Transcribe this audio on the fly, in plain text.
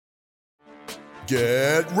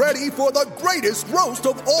Get ready for the greatest roast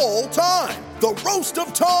of all time, the Roast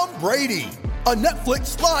of Tom Brady, a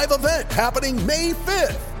Netflix live event happening May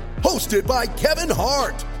 5th. Hosted by Kevin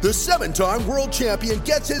Hart, the 7-time world champion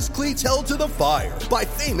gets his cleats held to the fire by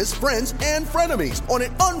famous friends and frenemies on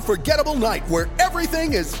an unforgettable night where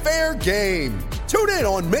everything is fair game. Tune in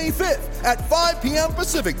on May 5th at 5 p.m.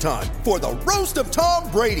 Pacific time for the Roast of Tom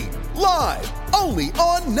Brady, live only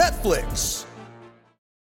on Netflix.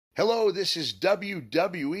 Hello, this is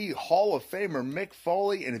WWE Hall of Famer Mick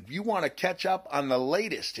Foley, and if you want to catch up on the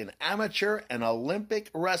latest in amateur and Olympic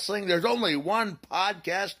wrestling, there's only one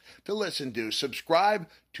podcast to listen to. Subscribe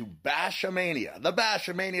to Bashamania, the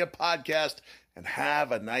Bashamania podcast, and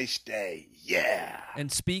have a nice day. Yeah!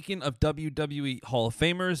 And speaking of WWE Hall of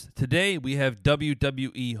Famers, today we have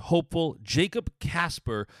WWE hopeful Jacob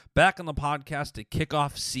Kasper back on the podcast to kick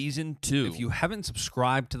off Season 2. If you haven't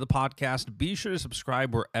subscribed to the podcast, be sure to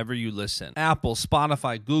subscribe wherever you listen. Apple,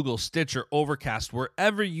 Spotify, Google, Stitcher, Overcast,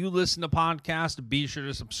 wherever you listen to podcasts, be sure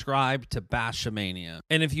to subscribe to Bashamania.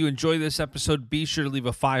 And if you enjoy this episode, be sure to leave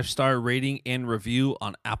a 5-star rating and review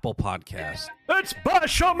on Apple Podcasts. It's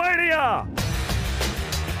Bashamania!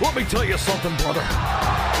 Let me tell you something, brother.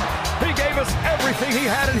 He gave us everything he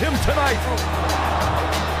had in him tonight.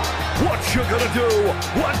 What you gonna do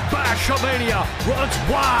when Bashamania runs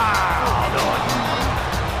wild on you?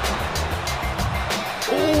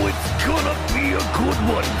 Oh, it's gonna be a good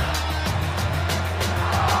one.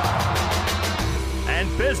 And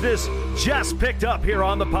business just picked up here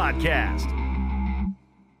on the podcast.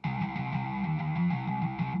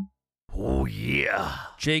 Oh, yeah.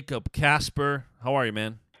 Jacob Kasper, how are you,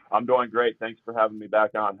 man? I'm doing great. Thanks for having me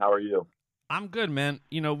back on. How are you? I'm good, man.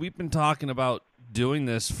 You know, we've been talking about doing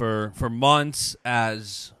this for months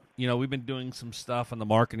as, you know, we've been doing some stuff on the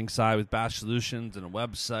marketing side with Bash Solutions and a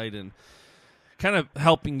website and kind of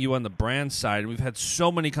helping you on the brand side. And we've had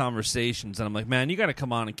so many conversations, and I'm like, man, you got to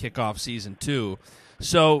come on and kick off Season 2.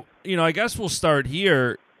 So, you know, I guess we'll start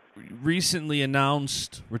here. Recently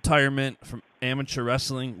announced retirement from amateur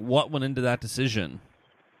wrestling. What went into that decision?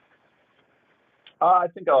 I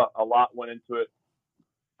think a lot went into it.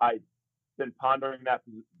 I've been pondering that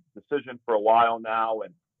decision for a while now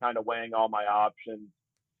and kind of weighing all my options.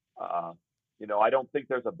 You know, I don't think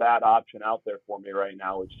there's a bad option out there for me right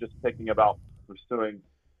now. It's just thinking about pursuing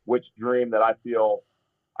which dream that I feel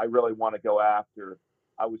I really want to go after.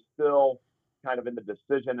 I was still kind of in the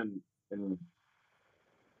decision and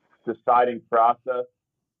deciding process,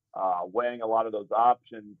 weighing a lot of those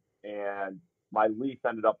options, and my lease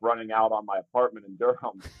ended up running out on my apartment in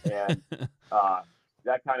Durham, and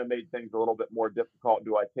that kind of made things a little bit more difficult.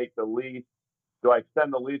 Do I take the lease? Do I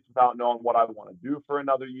extend the lease without knowing what I want to do for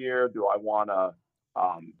another year? Do I want to,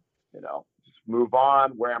 you know, just move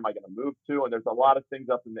on? Where am I going to move to? And there's a lot of things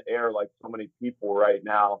up in the air, like so many people right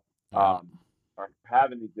now are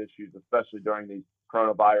having these issues, especially during these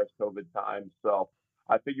coronavirus COVID times. So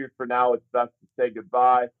I figured for now it's best to say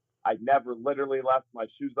goodbye. I never literally left my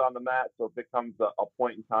shoes on the mat. So if it comes a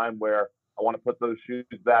point in time where I want to put those shoes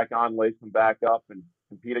back on, lace them back up, and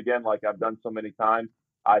compete again like I've done so many times,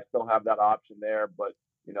 I still have that option there. But,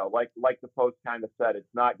 you know, like the post kind of said, it's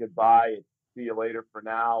not goodbye. It's see you later for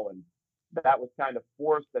now. And that was kind of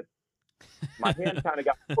forced. That my hand kind of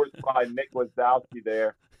got forced by Nick Wazowski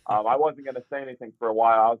there. I wasn't going to say anything for a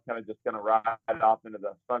while. I was kind of just going to ride it off into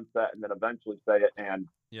the sunset and then eventually say it. And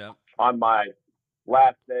on my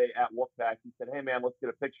last day at Wolfpack, he said, hey, man, let's get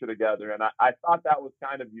a picture together. And I thought that was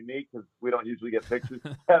kind of unique because we don't usually get pictures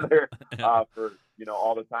together for, you know,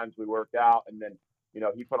 all the times we work out. And then, you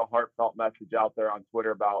know, he put a heartfelt message out there on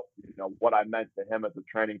Twitter about, you know, what I meant to him as a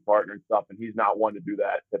training partner and stuff. And he's not one to do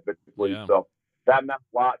that typically. Yeah. So that meant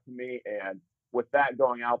a lot to me. And with that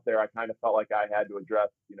going out there, I kind of felt like I had to address,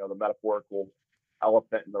 you know, the metaphorical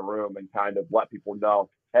elephant in the room and kind of let people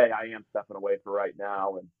know, hey, I am stepping away for right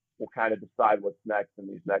now. And we'll kind of decide what's next in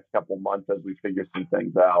these next couple months as we figure some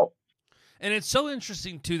things out. And it's so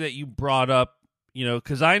interesting, too, that you brought up, you know,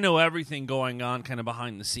 because I know everything going on kind of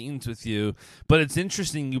behind the scenes with you, but it's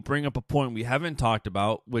interesting you bring up a point we haven't talked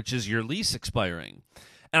about, which is your lease expiring.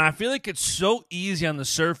 And I feel like it's so easy on the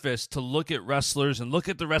surface to look at wrestlers and look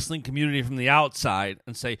at the wrestling community from the outside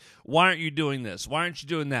and say, why aren't you doing this? Why aren't you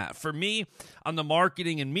doing that? For me, on the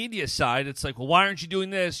marketing and media side, it's like, well, why aren't you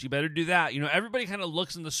doing this? You better do that. You know, everybody kind of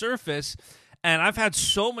looks on the surface, and I've had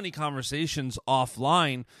so many conversations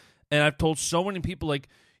offline, and I've told so many people, like,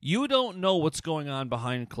 you don't know what's going on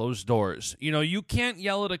behind closed doors. You know, you can't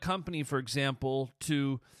yell at a company, for example,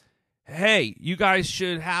 to, hey, you guys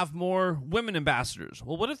should have more women ambassadors.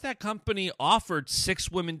 Well, what if that company offered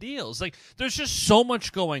 6 women deals? Like, there's just so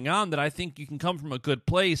much going on that I think you can come from a good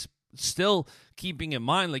place still keeping in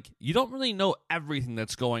mind, like, you don't really know everything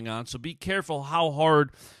that's going on, so be careful how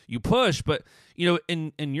hard you push. But,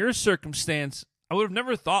 in your circumstance, I would have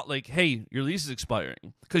never thought, like, hey, your lease is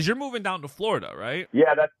expiring, because you're moving down to Florida, right?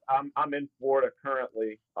 Yeah, I'm in Florida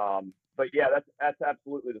currently. But yeah, that's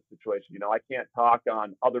absolutely the situation. I can't talk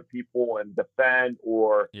on other people and defend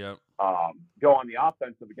or go on the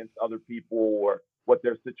offensive against other people or what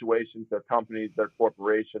their situations, their companies, their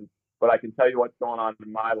corporations. But I can tell you what's going on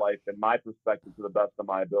in my life and my perspective to the best of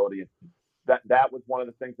my ability. That was one of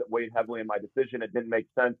the things that weighed heavily in my decision. It didn't make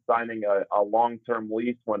sense signing a long-term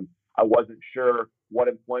lease when I wasn't sure what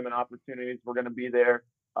employment opportunities were going to be there.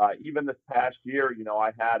 Even this past year,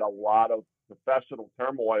 I had a lot of professional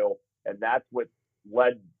turmoil, and that's what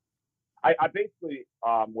led. I basically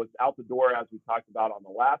was out the door, as we talked about on the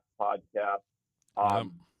last podcast,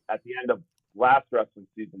 at the end of last wrestling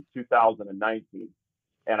season, 2019.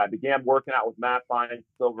 And I began working out with Matt Fine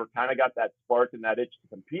Silver, kind of got that spark and that itch to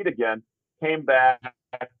compete again, came back,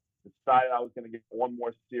 decided I was going to get one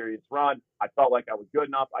more serious run. I felt like I was good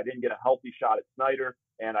enough. I didn't get a healthy shot at Snyder,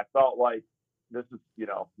 and I felt like this is,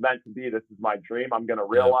 meant to be. This is my dream. I'm going to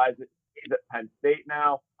realize it. He's at Penn State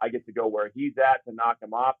now. I get to go where he's at to knock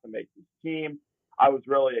him off to make his team. I was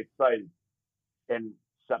really excited. In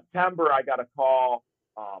September, I got a call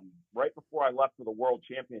right before I left for the World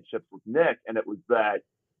Championships with Nick, and it was that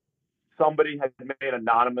somebody had made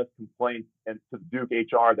anonymous complaints to Duke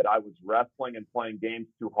HR that I was wrestling and playing games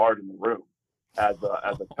too hard in the room as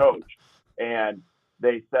a coach. And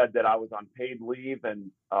they said that I was on paid leave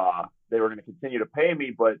and they were going to continue to pay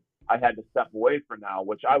me, but I had to step away for now,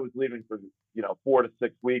 which I was leaving for, 4 to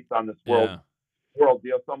 6 weeks on this world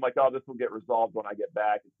deal. So I'm like, oh, this will get resolved when I get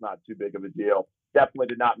back. It's not too big of a deal. Definitely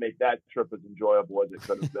did not make that trip as enjoyable as it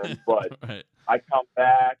could have been. But right. I come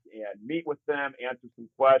back and meet with them, answer some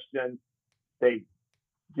questions. They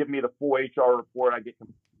give me the full HR report. I get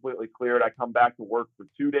completely cleared. I come back to work for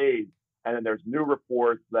 2 days, and then there's new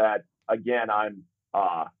reports that, again, I'm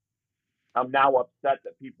now upset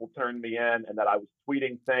that people turned me in and that I was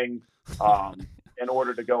tweeting things in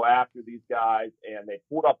order to go after these guys. And they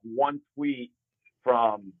pulled up one tweet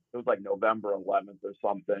from, it was like November 11th or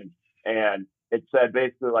something. And it said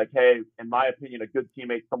basically like, hey, in my opinion, a good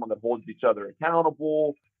teammate is someone that holds each other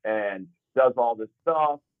accountable and does all this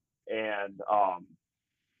stuff. And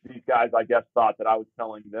these guys, I guess, thought that I was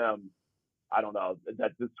telling them, I don't know,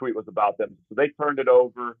 that this tweet was about them. So they turned it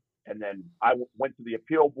over. And then I went to the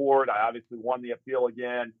appeal board. I obviously won the appeal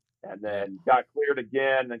again, and then got cleared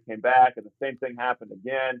again, then came back, and the same thing happened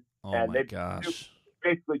again. Oh, and my gosh.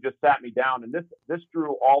 Basically just sat me down. And this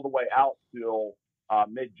drew all the way out till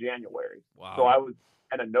mid-January. Wow. So I was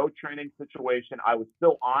in a no-training situation. I was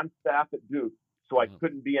still on staff at Duke, so I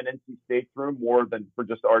couldn't be in NC State's room more than for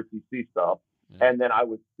just RTC stuff. Yeah. And then I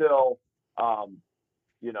was still,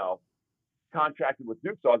 contracted with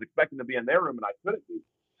Duke, so I was expecting to be in their room, and I couldn't be.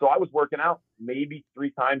 So I was working out maybe 3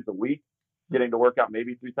 times a week, getting to work out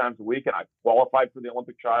maybe 3 times a week. And I qualified for the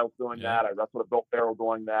Olympic trials doing that. I wrestled at Bill Farrell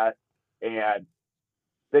doing that. And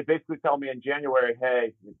they basically tell me in January,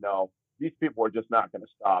 hey, these people are just not going to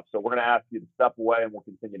stop. So we're going to ask you to step away and we'll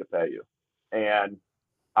continue to pay you. And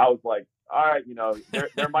I was like, all right,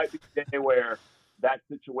 there might be a day where that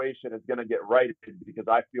situation is going to get righted because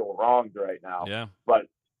I feel wronged right now. Yeah. But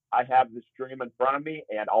I have this dream in front of me,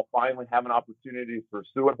 and I'll finally have an opportunity to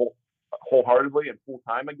pursue it wholeheartedly and full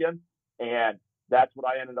time again. And that's what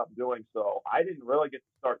I ended up doing. So I didn't really get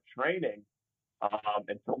to start training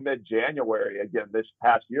until mid-January again this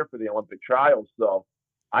past year for the Olympic trials. So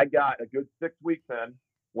I got a good 6 weeks in,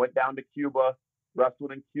 went down to Cuba,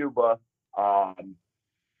 wrestled in Cuba,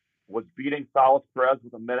 was beating Salas Perez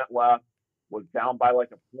with a minute left, was down by like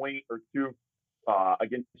a point or two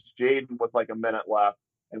against Jaden with like a minute left.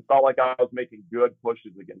 And felt like I was making good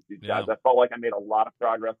pushes against these guys. I felt like I made a lot of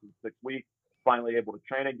progress in 6 weeks, finally able to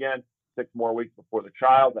train again, 6 more weeks before the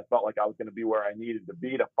trials. I felt like I was going to be where I needed to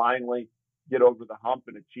be to finally get over the hump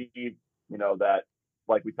and achieve, that,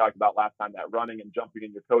 like we talked about last time, that running and jumping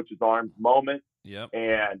in your coach's arms moment. Yep.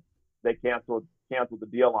 And they canceled the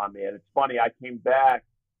deal on me. And it's funny, I came back.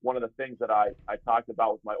 One of the things that I talked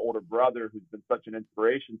about with my older brother, who's been such an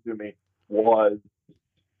inspiration to me, was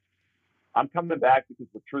I'm coming back because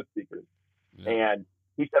we're truth seekers. Yeah. And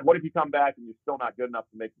he said, what if you come back and you're still not good enough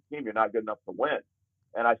to make the team? You're not good enough to win.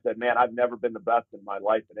 And I said, man, I've never been the best in my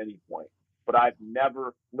life at any point, but I've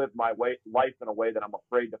never lived my life in a way that I'm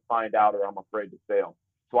afraid to find out or I'm afraid to fail.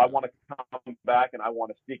 So I want to come back and I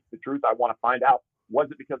want to seek the truth. I want to find out, was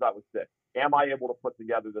it because I was sick? Am I able to put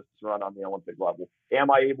together this run on the Olympic level? Am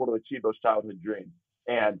I able to achieve those childhood dreams?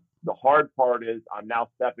 And the hard part is I'm now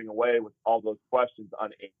stepping away with all those questions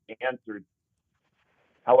unanswered.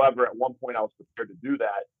 However, at one point I was prepared to do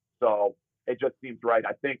that. So it just seems right.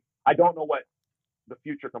 I don't know what the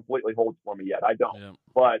future completely holds for me yet. I don't. Yeah.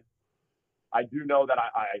 But I do know that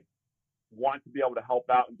I want to be able to help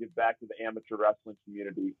out and give back to the amateur wrestling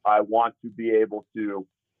community. I want to be able to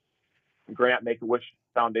grant Make-A-Wish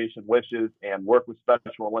Foundation wishes and work with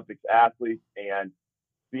Special Olympics athletes and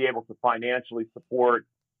be able to financially support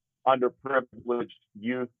underprivileged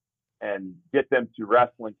youth and get them to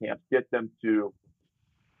wrestling camps, get them to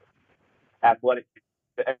athletic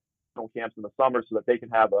camps in the summer so that they can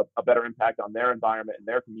have a better impact on their environment and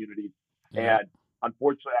their communities. Yeah. And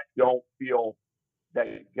unfortunately, I don't feel that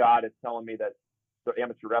God is telling me that the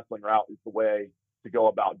amateur wrestling route is the way to go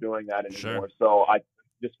about doing that anymore. Sure. So I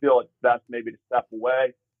just feel it's best maybe to step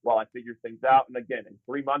away while I figure things out. And again, in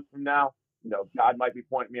 3 months from now, God might be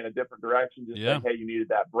pointing me in a different direction, just saying, hey, you needed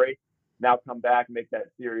that break. Now come back, make that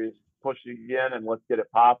serious push again, and let's get it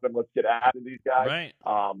popping. Let's get after these guys. Right.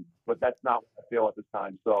 But that's not what I feel at this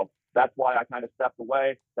time. So that's why I kind of stepped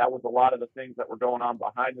away. That was a lot of the things that were going on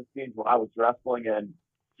behind the scenes when I was wrestling in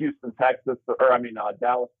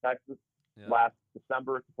Dallas, Texas, last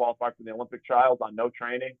December to qualify for the Olympic trials on no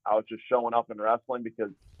training. I was just showing up and wrestling because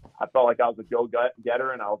I felt like I was a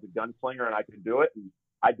go-getter and I was a gunslinger and I could do it. And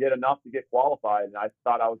I did enough to get qualified, and I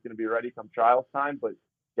thought I was going to be ready come trials time, but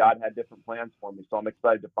God had different plans for me. So I'm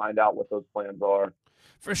excited to find out what those plans are.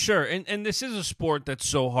 For sure. And this is a sport that's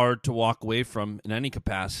so hard to walk away from in any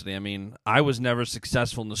capacity. I mean, I was never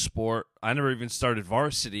successful in the sport. I never even started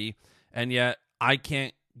varsity, and yet I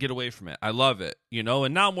can't get away from it. I love it,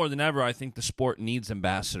 and now more than ever, I think the sport needs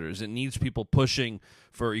ambassadors. It needs people pushing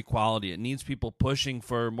for equality. It needs people pushing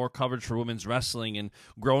for more coverage for women's wrestling and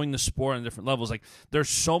growing the sport on different levels. Like, there's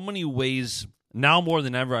so many ways now more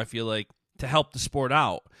than ever, I feel like, to help the sport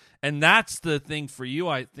out. And that's the thing for you,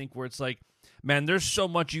 I think, where it's like, man, there's so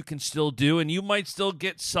much you can still do, and you might still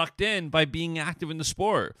get sucked in by being active in the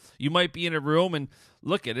sport. You might be in a room and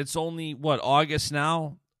look it's only, August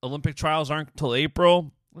now? Olympic trials aren't until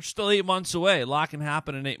April. We're still 8 months away. A lot can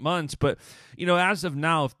happen in 8 months. But, as of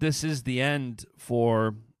now, if this is the end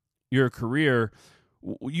for your career,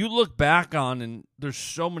 you look back on, and there's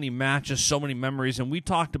so many matches, so many memories, and we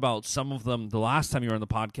talked about some of them the last time you were on the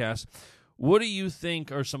podcast. What do you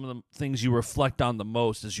think are some of the things you reflect on the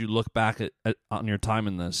most as you look back on your time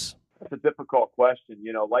in this? It's a difficult question.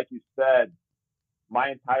 Like you said, my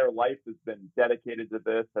entire life has been dedicated to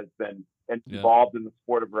this, has been involved in the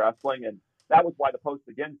sport of wrestling, and that was why the post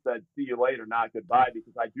again said, see you later, not goodbye,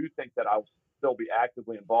 because I do think that I'll still be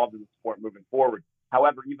actively involved in the sport moving forward.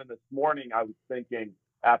 However, even this morning, I was thinking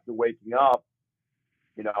after waking up,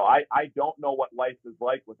 I don't know what life is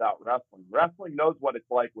like without wrestling. Wrestling knows what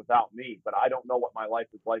it's like without me, but I don't know what my life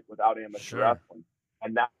is like without amateur wrestling.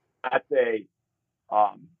 And that's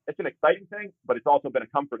it's an exciting thing, but it's also been a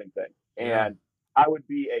comforting thing. Yeah. And I would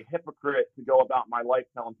be a hypocrite to go about my life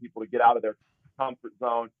telling people to get out of their comfort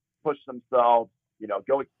zone, push themselves,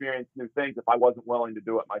 go experience new things if I wasn't willing to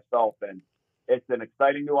do it myself. And it's an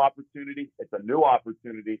exciting new opportunity. It's a new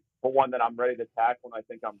opportunity, but one that I'm ready to tackle and I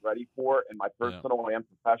think I'm ready for in my personal and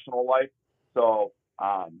professional life. So,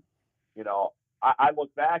 I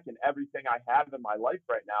look back and everything I have in my life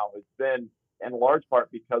right now has been in large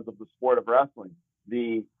part because of the sport of wrestling.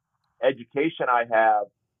 The education I have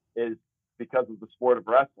is because of the sport of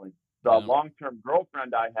wrestling. The long-term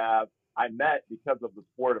girlfriend I have, I met because of the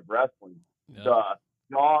sport of wrestling. The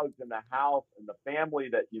dogs in the house and the family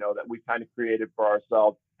that we kind of created for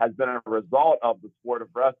ourselves has been a result of the sport of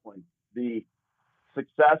wrestling. The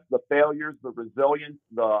success, the failures, the resilience,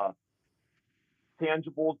 the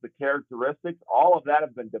tangibles, the characteristics, all of that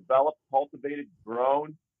have been developed, cultivated,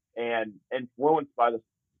 grown, and influenced by the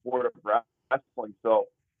sport of wrestling. So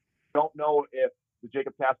I don't know if the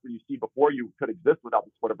Jacob Casper you see before you could exist without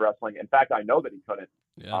the sport of wrestling. In fact, I know that he couldn't.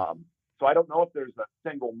 So I don't know if there's a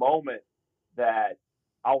single moment that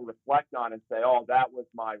I'll reflect on and say, oh, that was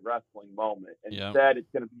my wrestling moment. Instead,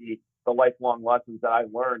 it's going to be the lifelong lessons that I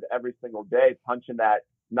learned every single day, punching that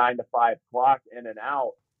 9 to 5 clock in and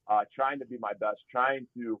out, trying to be my best, trying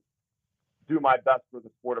to do my best for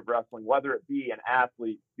the sport of wrestling, whether it be an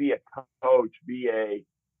athlete, be a coach, be a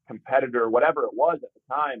competitor, whatever it was at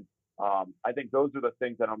the time. I think those are the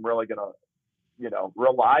things that I'm really going to,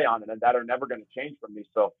 rely on and that are never going to change for me.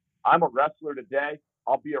 So I'm a wrestler today.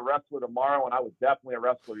 I'll be a wrestler tomorrow, and I was definitely a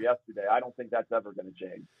wrestler yesterday. I don't think that's ever going to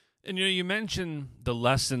change. And you mentioned the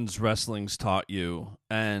lessons wrestling's taught you,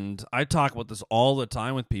 and I talk about this all the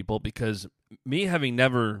time with people because me having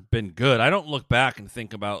never been good, I don't look back and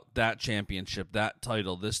think about that championship, that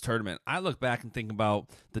title, this tournament. I look back and think about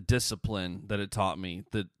the discipline that it taught me,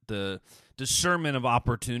 the discernment of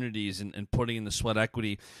opportunities and putting in the sweat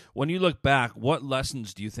equity. When you look back, what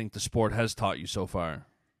lessons do you think the sport has taught you so far?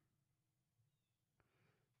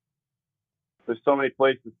 There's so many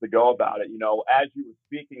places to go about it. You know, as you were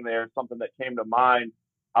speaking there, something that came to mind,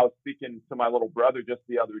 I was speaking to my little brother just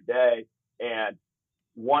the other day, and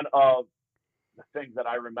one of the things that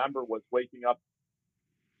I remember was waking up.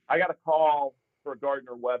 I got a call for a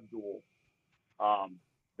Gardner-Webb duel.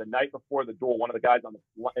 The night before the duel, one of the guys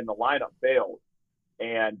in the lineup bailed.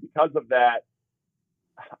 And because of that,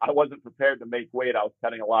 I wasn't prepared to make weight. I was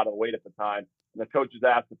cutting a lot of weight at the time. And the coaches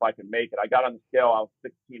asked if I could make it. I got on the scale. I was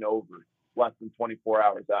 16 over, less than 24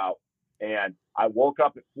 hours out. And I woke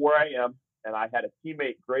up at 4 a.m. and I had a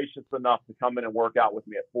teammate gracious enough to come in and work out with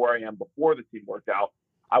me at 4 a.m. before the team workout.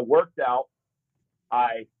 I worked out.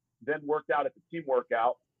 I then worked out at the team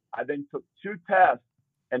workout. I then took 2 tests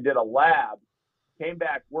and did a lab, came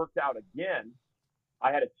back, worked out again.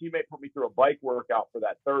 I had a teammate put me through a bike workout for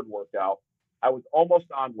that 3rd workout. I was almost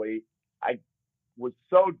on weight. I was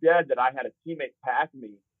so dead that I had a teammate pack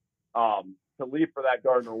me to leave for that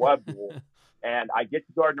Gardner-Webb duel. And I get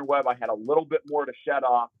to Gardner-Webb. I had a little bit more to shed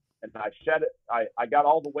off, and I shed it. I got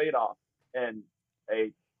all the weight off in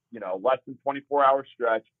a less than 24-hour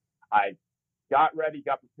stretch. I got ready,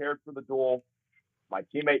 got prepared for the duel. My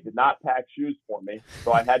teammate did not pack shoes for me,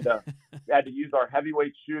 so I had to use our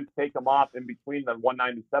heavyweight shoes, take them off in between the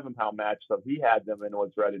 197-pound match, so he had them and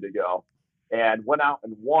was ready to go. And went out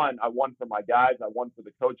and won. I won for my guys. I won for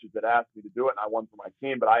the coaches that asked me to do it, and I won for my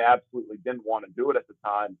team, but I absolutely didn't want to do it at the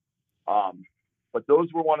time. But those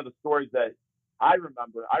were one of the stories that I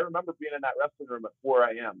remember. I remember being in that wrestling room at 4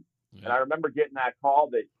 a.m., and I remember getting that call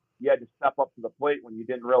that you had to step up to the plate when you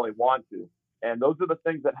didn't really want to. And those are the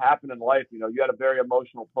things that happen in life. You know, you had a very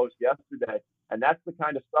emotional post yesterday, and that's the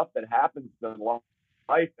kind of stuff that happens in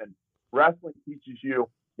life. And wrestling teaches you,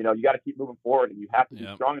 you got to keep moving forward, and you have to be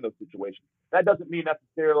strong in those situations. That doesn't mean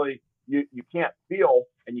necessarily you can't feel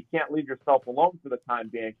and you can't leave yourself alone for the time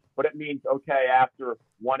being, but it means, okay, after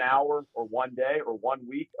 1 hour or 1 day or 1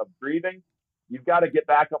 week of grieving, you've got to get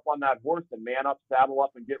back up on that horse and man up, saddle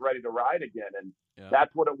up, and get ready to ride again. And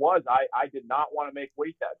that's what it was. I did not want to make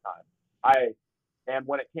weight that time. And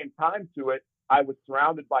when it came time to it, I was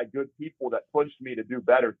surrounded by good people that pushed me to do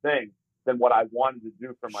better things than what I wanted to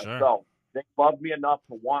do for myself. They loved me enough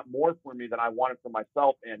to want more for me than I wanted for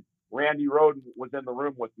myself. And Randy Roden was in the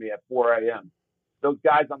room with me at 4 a.m. Those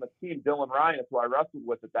guys on the team, Dylan Ryan, is who I wrestled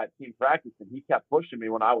with at that team practice, and he kept pushing me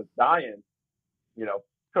when I was dying.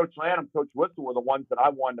 Coach Lanham, Coach Whistle were the ones that I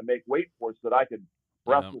wanted to make weight for so that I could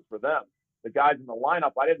wrestle for them. The guys in the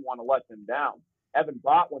lineup, I didn't want to let them down. Evan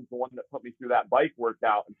Botwin's the one that put me through that bike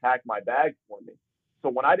workout and packed my bags for me. So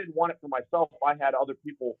when I didn't want it for myself, I had other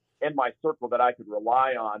people in my circle that I could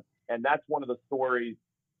rely on. And that's one of the stories,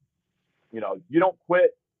 you don't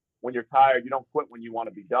quit when you're tired. You don't quit when you want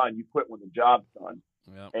to be done. You quit when the job's done.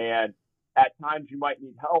 Yep. And at times you might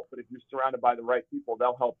need help, but if you're surrounded by the right people,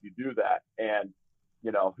 they'll help you do that. And,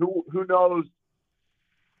 who knows,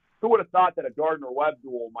 who would have thought that a Gardner-Webb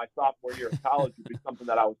duel my sophomore year of college would be something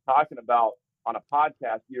that I was talking about on a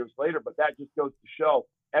podcast years later, but that just goes to show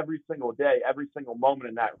every single day, every single moment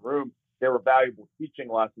in that room, there were valuable teaching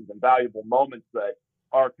lessons and valuable moments that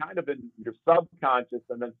are kind of in your subconscious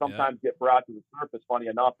and then sometimes get brought to the surface, funny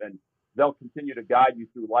enough, and they'll continue to guide you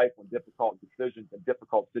through life when difficult decisions and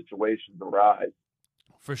difficult situations arise.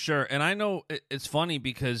 For sure. And I know it's funny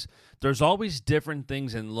because there's always different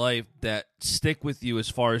things in life that stick with you as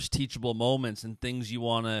far as teachable moments and things you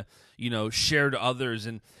want to, share to others.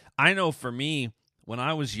 And I know for me, when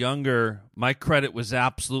I was younger, my credit was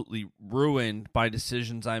absolutely ruined by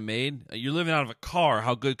decisions I made. You're living out of a car.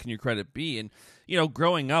 How good can your credit be? And,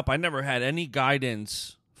 growing up, I never had any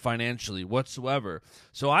guidance financially whatsoever.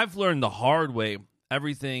 So I've learned the hard way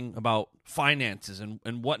everything about finances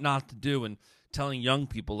and what not to do, and telling young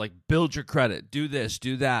people, like, build your credit, do this,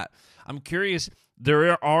 do that. I'm curious,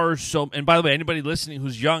 there are and by the way, anybody listening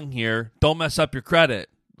who's young here, don't mess up your credit.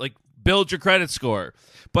 Like, build your credit score.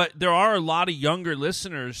 But there are a lot of younger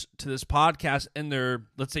listeners to this podcast in their,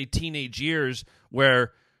 let's say, teenage years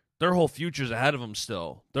where their whole future's ahead of them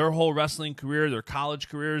still. Their whole wrestling career, their college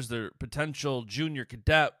careers, their potential junior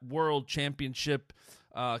cadet, world championship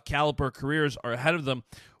caliber careers are ahead of them.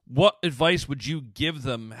 What advice would you give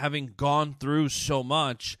them, having gone through so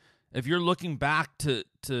much? If you're looking back to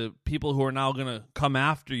people who are now going to come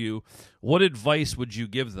after you, what advice would you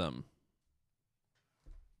give them?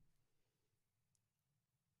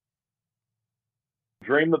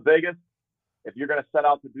 Dream the biggest, If you're going to set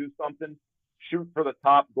out to do something, shoot for the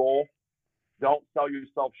top goal. Don't sell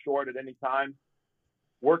yourself short at any time.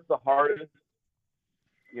 Work the hardest.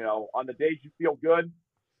 You know, on the days you feel good,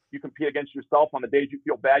 you compete against yourself. On the days you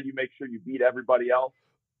feel bad, you make sure you beat everybody else.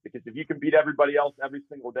 Because if you can beat everybody else every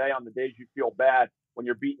single day on the days you feel bad, when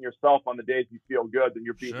you're beating yourself on the days you feel good, then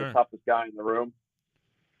you're beating the toughest guy in the room.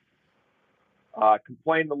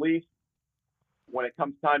 Complain the least. When it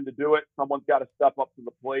comes time to do it, someone's got to step up to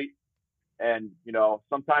the plate. And, you know,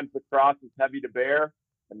 sometimes the cross is heavy to bear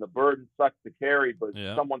and the burden sucks to carry, but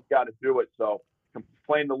someone's got to do it. So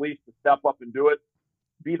complain the least to step up and do it.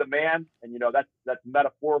 Be the man. And, you know, that's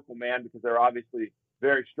metaphorical man, because they're obviously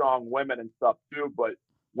very strong women and stuff too. But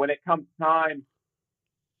when it comes time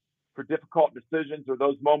for difficult decisions or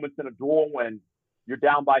those moments in a duel when you're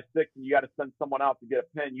down by 6 and you got to send someone out to get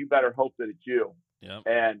a pin, you better hope that it's you. Yep.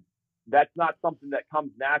 And that's not something that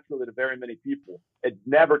comes naturally to very many people. It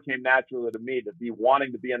never came naturally to me to be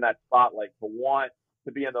wanting to be in that spotlight, to want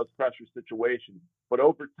to be in those pressure situations. But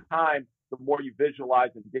over time, the more you visualize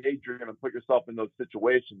and daydream and put yourself in those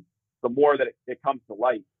situations, the more that it comes to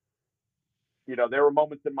light. You know, there were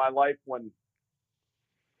moments in my life when,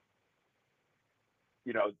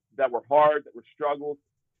 you know, that were hard, that were struggles.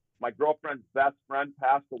 My girlfriend's best friend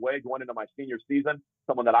passed away going into my senior season,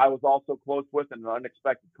 someone that I was also close with in an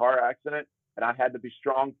unexpected car accident. And I had to be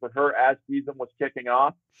strong for her as season was kicking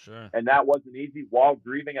off. Sure. And that wasn't easy while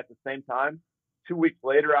grieving at the same time. 2 weeks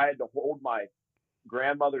later, I had to hold my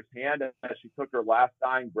grandmother's hand as she took her last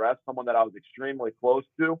dying breath, someone that I was extremely close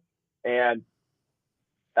to. And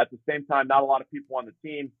at the same time, not a lot of people on the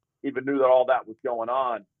team even knew that all that was going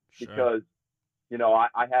on. Sure. Because, you know,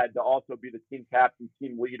 I had to also be the team captain,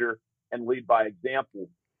 team leader, and lead by example.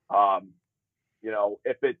 You know,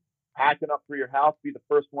 if it's packing up for your house, be the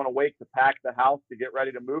first one awake to pack the house, to get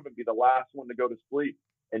ready to move, and be the last one to go to sleep,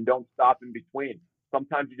 and don't stop in between.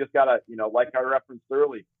 Sometimes you just got to, you know, like I referenced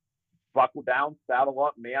early, buckle down, saddle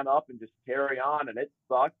up, man up, and just carry on. And it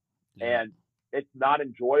sucks, and it's not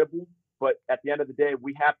enjoyable. But at the end of the day,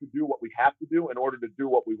 we have to do what we have to do in order to do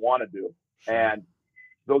what we want to do. Sure. And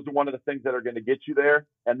those are one of the things that are going to get you there.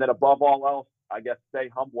 And then above all else, I guess, stay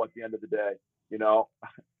humble at the end of the day. You know,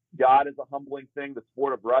 God is a humbling thing. The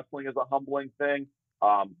sport of wrestling is a humbling thing.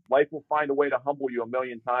 Life will find a way to humble you a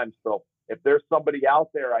million times. So if there's somebody out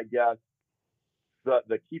there, I guess,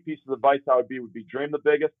 the key piece of advice would be dream the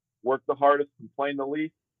biggest, work the hardest, complain the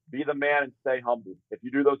least, be the man, and stay humble. If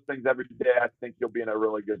you do those things every day, I think you'll be in a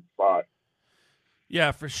really good spot.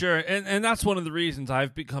 Yeah, for sure. And that's one of the reasons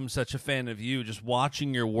I've become such a fan of you, just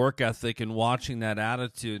watching your work ethic and watching that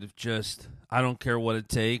attitude of just, I don't care what it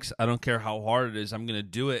takes. I don't care how hard it is. I'm going to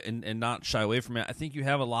do it and not shy away from it. I think you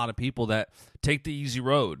have a lot of people that take the easy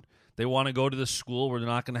road. They want to go to the school where they're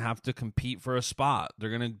not going to have to compete for a spot. They're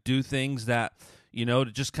going to do things that, you know,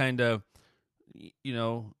 to just kind of, you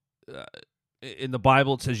know, in the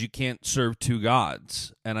Bible it says you can't serve two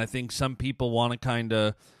gods. And I think some people want to kind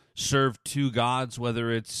of serve two gods,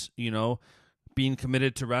 whether it's, you know, being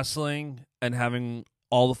committed to wrestling and having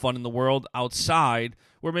all the fun in the world outside,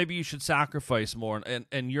 where maybe you should sacrifice more.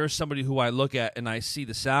 And you're somebody who I look at and I see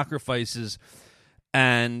the sacrifices.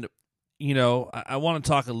 And, you know, I want to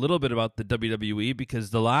talk a little bit about the WWE, because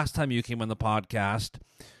the last time you came on the podcast,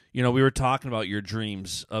 you know, we were talking about your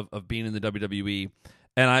dreams of being in the WWE.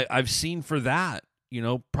 And I've seen for that, you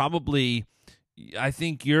know, probably, I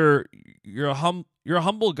think you're a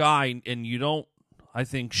humble guy, and you don't, I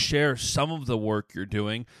think, share some of the work you're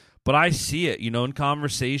doing, but I see it, you know, in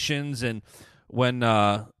conversations. And when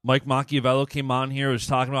Mike Machiavello came on here, was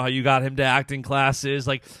talking about how you got him to acting classes.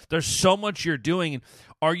 Like, there's so much you're doing. And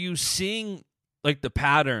are you seeing like the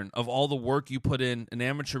pattern of all the work you put in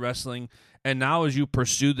amateur wrestling, and now as you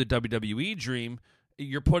pursue the WWE dream,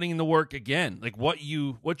 you're putting in the work again? Like what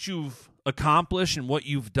you've accomplished and what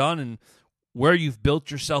you've done and where you've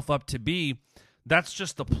built yourself up to be, that's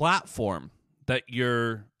just the platform that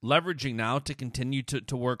you're leveraging now to continue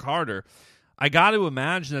to work harder. I got to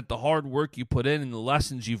imagine that the hard work you put in and the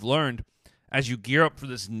lessons you've learned as you gear up for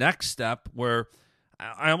this next step, where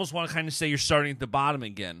I almost want to kind of say you're starting at the bottom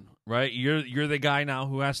again, right? You're the guy now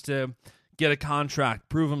who has to get a contract,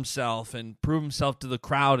 prove himself to the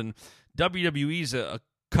crowd. And WWE is a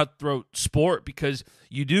cutthroat sport, because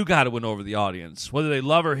you do got to win over the audience. Whether they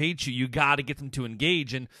love or hate you, you got to get them to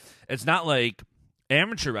engage. And it's not like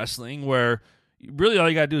amateur wrestling where really all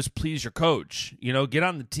you got to do is please your coach. You know, get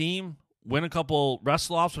on the team, win a couple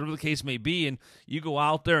wrestle-offs, whatever the case may be, and you go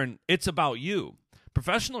out there and it's about you.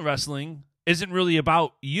 Professional wrestling isn't really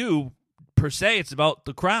about you per se. It's about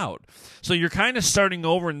the crowd. So you're kind of starting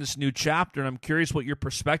over in this new chapter, and I'm curious what your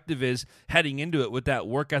perspective is heading into it with that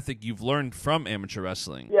work ethic you've learned from amateur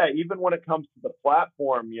wrestling. Yeah, even when it comes to the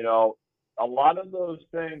platform, you know, a lot of those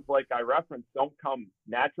things, like I referenced, don't come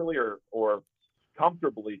naturally or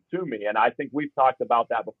comfortably to me. And I think we've talked about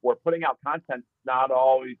that before. Putting out content is not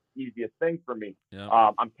always the easiest thing for me. Yeah.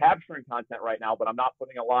 I'm capturing content right now, but I'm not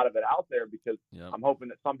putting a lot of it out there because I'm hoping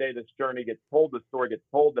that someday this journey gets told, this story gets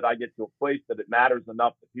told, that I get to a place that it matters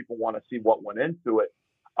enough that people want to see what went into it.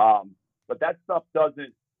 But that stuff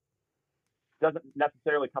doesn't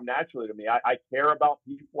necessarily come naturally to me. I care about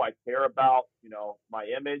people. I care about, you know, my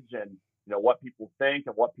image and, you know, what people think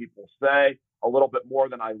and what people say a little bit more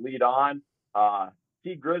than I lead on.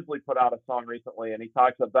 T Grizzly put out a song recently, and he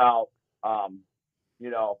talks about, you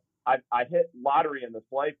know, I hit lottery in this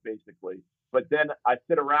life basically, but then I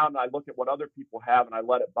sit around and I look at what other people have and I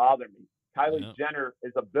let it bother me. Kylie Jenner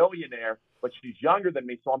is a billionaire, but she's younger than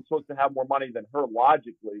me, so I'm supposed to have more money than her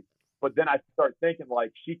logically. But then I start thinking,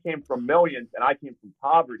 like, she came from millions and I came from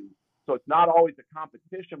poverty. So it's not always a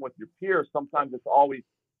competition with your peers. Sometimes it's always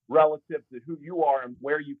relative to who you are and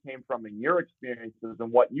where you came from and your experiences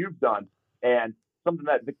and what you've done. And something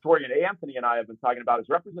that Victoria and Anthony and I have been talking about is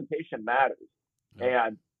representation matters. Yeah.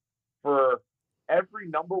 And for every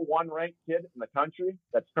number one ranked kid in the country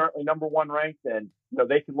that's currently number one ranked, and, you know,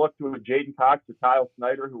 they can look to a Jaden Cox or Kyle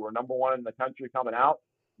Snyder, who are number one in the country coming out,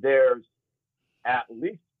 there's at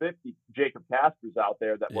least 50 Jacob Caspers out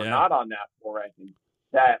there that were not on national rankings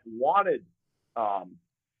that wanted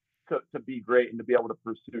to be great and to be able to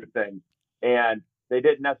pursue things. And they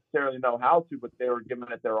didn't necessarily know how to, but they were giving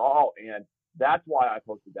it their all. And that's why I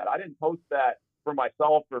posted that. I didn't post that for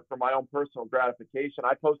myself or for my own personal gratification.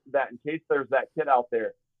 I posted that in case there's that kid out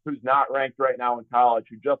there who's not ranked right now in college,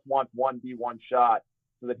 who just wants one D1 shot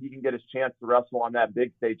so that he can get his chance to wrestle on that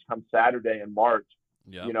big stage come Saturday in March.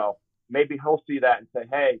 Yeah. You know, maybe he'll see that and say,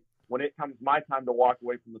 hey, when it comes my time to walk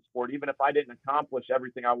away from the sport, even if I didn't accomplish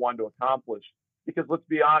everything I wanted to accomplish, because let's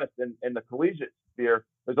be honest, in the collegiate sphere,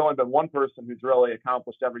 there's only been one person who's really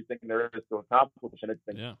accomplished everything there is to accomplish, and it's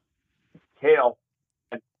been Kale.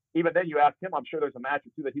 And even then, you ask him, I'm sure there's a match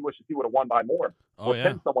or two that he wishes he would have won by more, or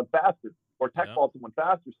pinned someone faster, or tech-balled someone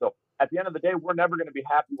faster. So at the end of the day, we're never going to be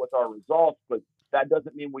happy with our results, but that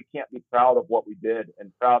doesn't mean we can't be proud of what we did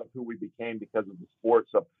and proud of who we became because of the sport.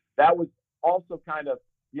 So that was also kind of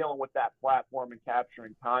dealing with that platform and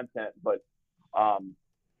capturing content. But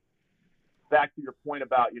back to your point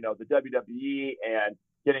about, you know, the WWE and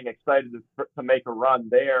getting excited to make a run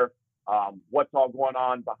there, what's all going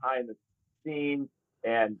on behind the scenes,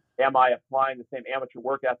 and am I applying the same amateur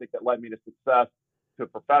work ethic that led me to success to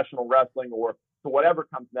professional wrestling or to whatever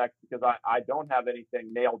comes next? Because I don't have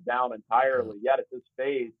anything nailed down entirely yet at this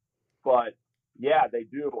phase. But yeah, they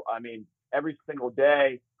do. I mean, every single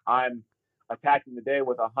day I'm attacking the day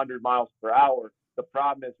with 100 miles per hour. The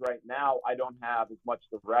problem is right now I don't have as much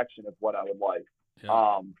direction as what I would like.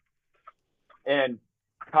 And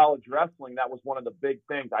college wrestling, that was one of the big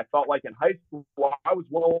things. I felt like in high school, I was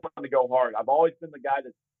willing to go hard. I've always been the guy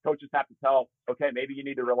that coaches have to tell, okay, maybe you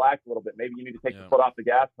need to relax a little bit. Maybe you need to take the foot off the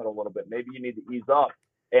gas pedal a little bit. Maybe you need to ease up.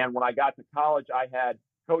 And when I got to college, I had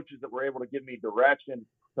coaches that were able to give me direction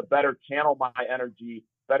to better channel my energy,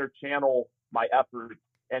 better channel my effort,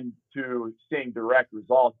 and to seeing direct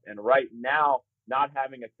results. And right now, not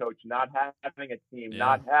having a coach, not having a team,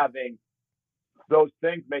 not having those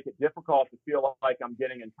things make it difficult to feel like I'm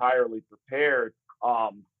getting entirely prepared,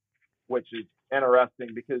 which is interesting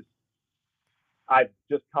because I've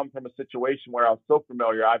just come from a situation where I was so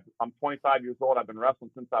familiar. I'm 25 years old. I've been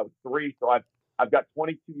wrestling since I was 3. So I've got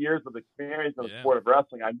 22 years of experience in the sport of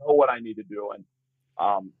wrestling. I know what I need to do. And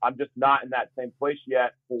I'm just not in that same place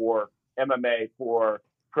yet for MMA, for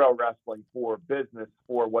pro wrestling, for business,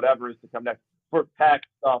 for whatever is to come next. For tech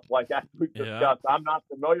stuff, like as we discussed, I'm not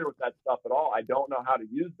familiar with that stuff at all. I don't know how to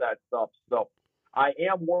use that stuff. So I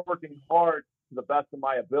am working hard to the best of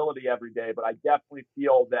my ability every day, but I definitely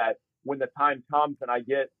feel that when the time comes and I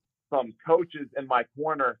get some coaches in my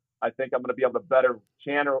corner, I think I'm going to be able to better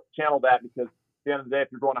channel that, because at the end of the day, if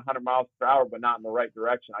you're going 100 miles per hour but not in the right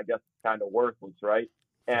direction, I guess it's kind of worthless, right?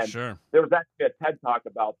 And there was actually a TED Talk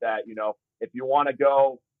about that. You know, if you want to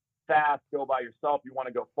go fast, go by yourself. You want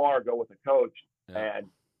to go far, go with a coach. And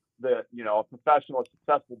a professional, a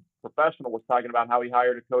successful professional was talking about how he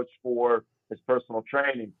hired a coach for his personal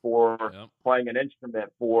training, for playing an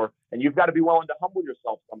instrument, and you've got to be willing to humble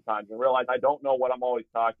yourself sometimes and realize I don't know what I'm always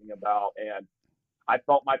talking about. And I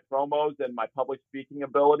felt my promos and my public speaking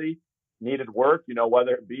ability needed work, you know,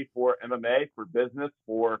 whether it be for MMA, for business,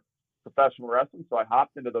 for professional wrestling. So I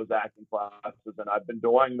hopped into those acting classes, and I've been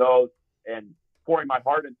doing those and pouring my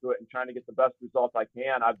heart into it and trying to get the best results I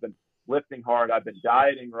can. I've been lifting hard. I've been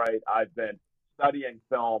dieting right. I've been studying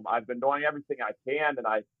film. I've been doing everything I can, and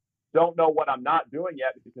I don't know what I'm not doing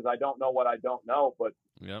yet because I don't know what I don't know. But,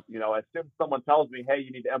 Yep. you know, as soon as someone tells me, hey,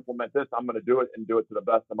 you need to implement this, I'm going to do it and do it to the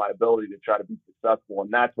best of my ability to try to be successful.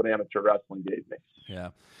 And that's what amateur wrestling gave me. Yeah.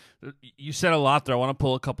 You said a lot there. I want to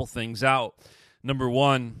pull a couple things out. Number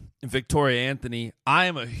one, Victoria Anthony. I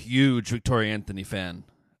am a huge Victoria Anthony fan.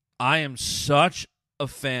 I am such a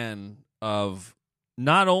fan of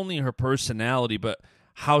not only her personality, but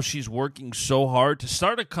how she's working so hard to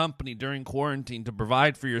start a company during quarantine to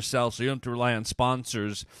provide for yourself so you don't have to rely on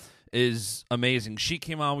sponsors is amazing. She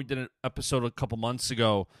came on, we did an episode a couple months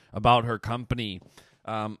ago about her company.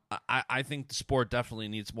 I think the sport definitely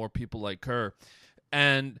needs more people like her.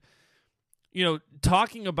 And, you know, you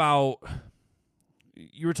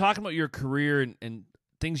were talking about your career and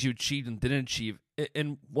things you achieved and didn't achieve.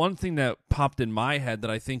 And one thing that popped in my head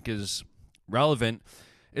that I think is relevant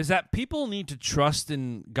is that people need to trust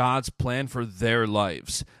in God's plan for their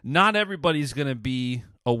lives. Not everybody's going to be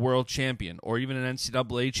a world champion or even an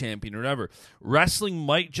NCAA champion or whatever. Wrestling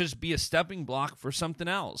might just be a stepping block for something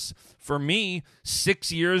else. For me,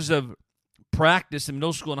 6 years of practice in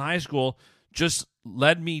middle school and high school just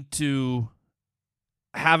led me to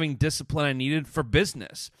having discipline I needed for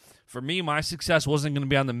business. For me, my success wasn't going to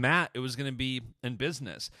be on the mat. It was going to be in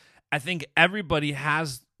business. I think everybody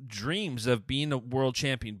has dreams of being a world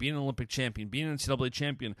champion, being an Olympic champion, being an NCAA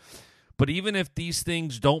champion. But even if these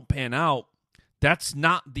things don't pan out, that's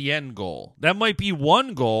not the end goal. That might be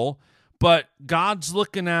one goal, but God's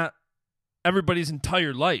looking at everybody's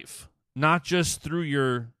entire life, not just through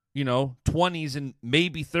your 20s and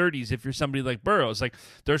maybe 30s if you're somebody like Burroughs. Like,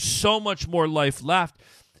 there's so much more life left,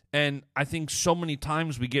 and I think so many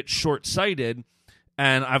times we get short-sighted,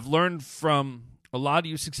 and I've learned from a lot of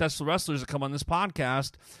you successful wrestlers that come on this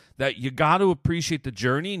podcast that you got to appreciate the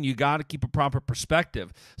journey and you got to keep a proper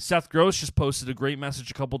perspective. Seth Gross just posted a great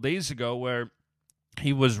message a couple days ago where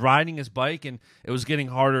he was riding his bike and it was getting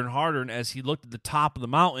harder and harder, and as he looked at the top of the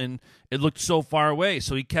mountain, it looked so far away.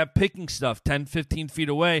 So he kept picking stuff 10, 15 feet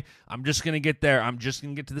away. I'm just going to get there. I'm just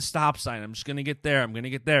going to get to the stop sign. I'm just going to get there. I'm going to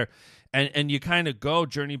get there. And you kind of go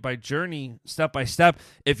journey by journey, step by step.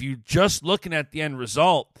 If you're just looking at the end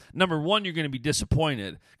result, number one, you're going to be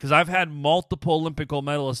disappointed, because I've had multiple Olympic gold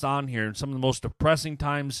medalists on here, and some of the most depressing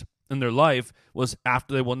times in their life was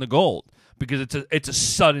after they won the gold, because it's a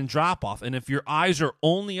sudden drop-off. And if your eyes are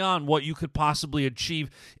only on what you could possibly achieve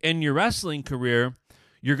in your wrestling career,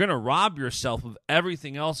 you're going to rob yourself of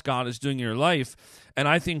everything else God is doing in your life. And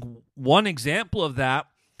I think one example of that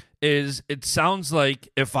is, it sounds like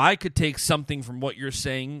if I could take something from what you're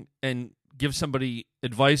saying and give somebody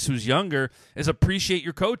advice who's younger, is appreciate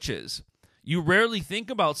your coaches. You rarely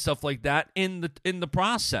think about stuff like that in the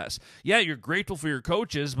process. Yeah, you're grateful for your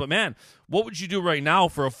coaches, but man, what would you do right now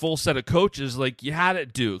for a full set of coaches like you had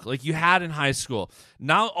at Duke, like you had in high school?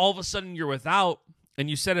 Now all of a sudden you're without, and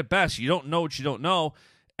you said it best, you don't know what you don't know.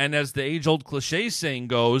 And as the age-old cliche saying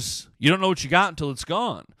goes, you don't know what you got until it's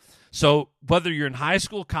gone. So whether you're in high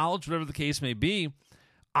school, college, whatever the case may be,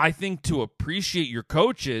 I think to appreciate your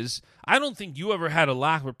coaches, I don't think you ever had a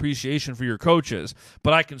lack of appreciation for your coaches,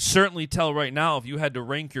 but I can certainly tell right now, if you had to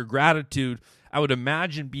rank your gratitude, I would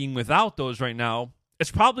imagine being without those right now, it's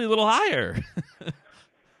probably a little higher.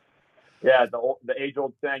 Yeah, the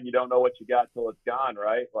age-old saying, you don't know what you got till it's gone,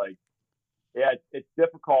 right? Like, yeah, it's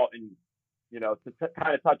difficult. And, to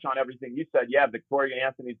kind of touch on everything you said, yeah, Victoria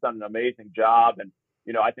Anthony's done an amazing job. And,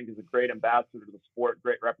 I think is a great ambassador to the sport,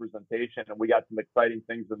 great representation, and we got some exciting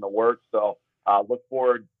things in the works. So look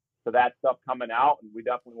forward to that stuff coming out, and we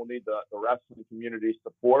definitely will need the wrestling community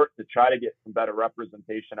support to try to get some better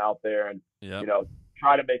representation out there and,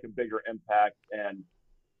 try to make a bigger impact. And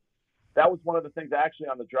that was one of the things actually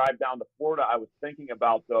on the drive down to Florida I was thinking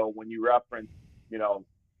about, though, when you referenced,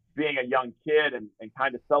 being a young kid and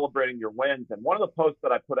kind of celebrating your wins. And one of the posts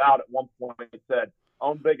that I put out at one point said,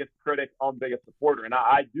 own biggest critic, own biggest supporter. And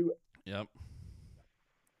I do 1,000%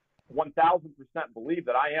 believe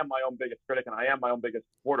that I am my own biggest critic and I am my own biggest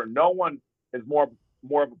supporter. No one is more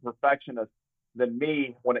of a perfectionist than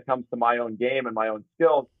me when it comes to my own game and my own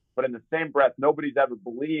skills. But in the same breath, nobody's ever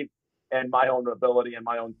believed in my own ability and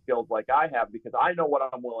my own skills like I have, because I know what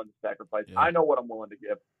I'm willing to sacrifice. Yeah. I know what I'm willing to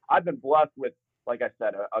give. I've been blessed with, like I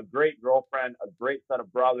said, a great girlfriend, a great set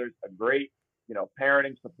of brothers, a great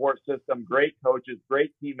parenting support system, great coaches,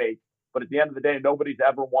 great teammates. But at the end of the day, nobody's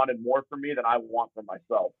ever wanted more from me than I want for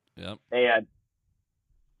myself. Yep. And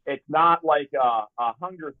it's not like a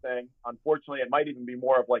hunger thing. Unfortunately, it might even be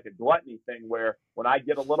more of like a gluttony thing, where when I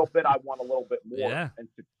get a little bit, I want a little bit more. Yeah. And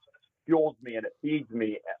fuels me and it feeds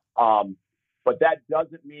me. But that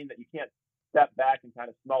doesn't mean that you can't step back and kind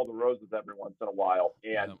of smell the roses every once in a while.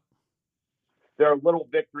 And there are little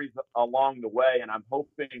victories along the way, and I'm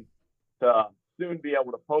hoping to soon be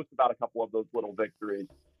able to post about a couple of those little victories,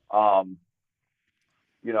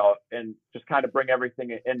 and just kind of bring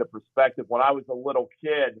everything into perspective. When I was a little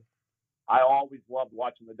kid, I always loved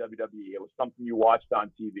watching the WWE. It was something you watched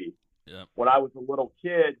on TV. Yeah. When I was a little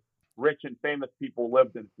kid, rich and famous people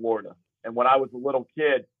lived in Florida. And when I was a little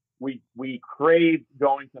kid, we craved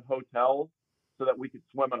going to hotels so that we could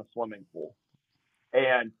swim in a swimming pool.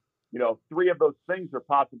 And, 3 of those things are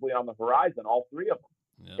possibly on the horizon, all 3 of them.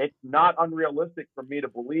 Yeah. It's not unrealistic for me to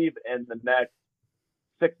believe in the next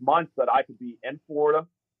 6 months that I could be in Florida,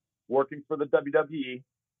 working for the WWE,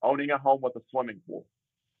 owning a home with a swimming pool.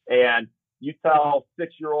 And you tell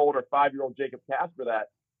 6-year-old or 5-year-old Jacob Casper that,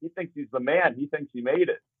 he thinks he's the man. He thinks he made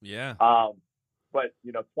it. Yeah. But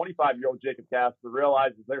 25-year-old Jacob Casper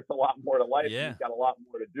realizes there's a lot more to life. Yeah. He's got a lot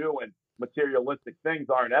more to do, and materialistic things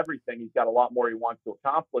aren't everything. He's got a lot more he wants to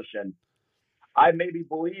accomplish. And I maybe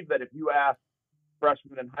believe that if you ask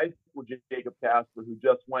freshman in high school Jacob Casper, who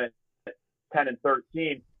just went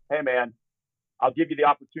 10-13, hey man, I'll give you the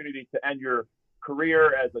opportunity to end your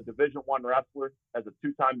career as a Division I wrestler, as a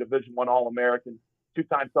 2-time Division I All-American,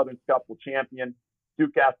 2-time Southern Scuffle champion,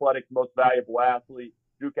 Duke Athletics Most Valuable Athlete,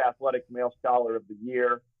 Duke Athletics Male Scholar of the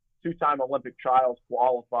Year, 2-time Olympic Trials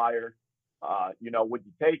qualifier. Would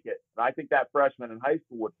you take it? And I think that freshman in high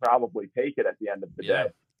school would probably take it at the end of the day.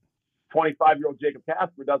 25-year-old Jacob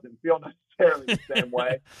Casper doesn't feel necessarily the same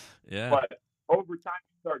way. Yeah. But over time,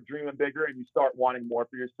 you start dreaming bigger and you start wanting more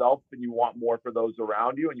for yourself, and you want more for those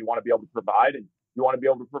around you, and you want to be able to provide, and you want to be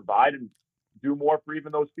able to provide and do more for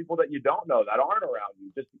even those people that you don't know, that aren't around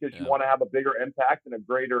you, just because you want to have a bigger impact and a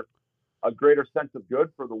greater sense of good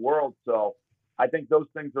for the world. So I think those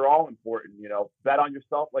things are all important. Bet on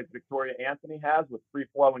yourself like Victoria Anthony has with Free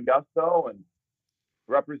Flow and Gusto, and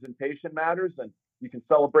representation matters, and you can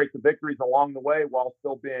celebrate the victories along the way while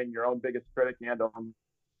still being your own biggest critic and own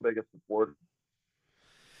biggest supporter.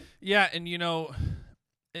 Yeah, and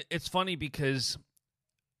it's funny because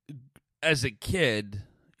as a kid,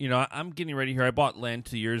 I'm getting ready here. I bought land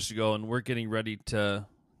 2 years ago, and we're getting ready to,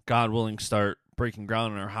 God willing, start breaking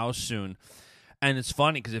ground on our house soon. And it's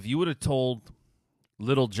funny because if you would have told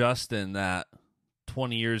little Justin that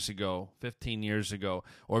 20 years ago, 15 years ago,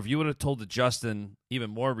 or if you would have told the Justin even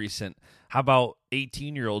more recent, how about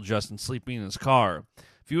 18-year-old Justin sleeping in his car?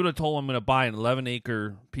 If you would have told him I'm going to buy an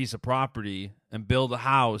 11-acre piece of property and build a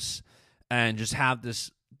house and just have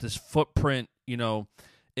this footprint,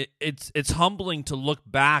 it's humbling to look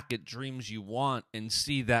back at dreams you want and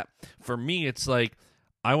see that. For me, it's like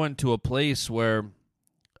I went to a place where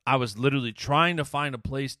I was literally trying to find a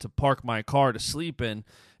place to park my car to sleep in,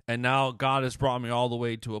 and now God has brought me all the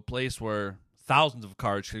way to a place where thousands of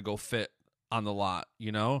cars could go fit on the lot,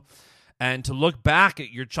 And to look back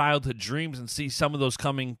at your childhood dreams and see some of those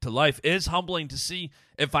coming to life is humbling to see.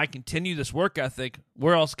 If I continue this work ethic,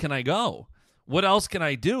 where else can I go? What else can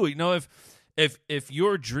I do? If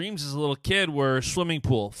your dreams as a little kid were swimming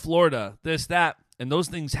pool, Florida, this, that, and those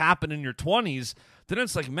things happen in your 20s, then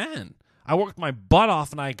it's like, man, I worked my butt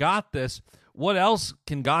off and I got this. What else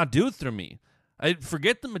can God do through me? I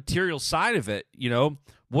forget the material side of it.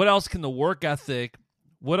 What else can the work ethic,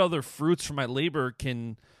 what other fruits from my labor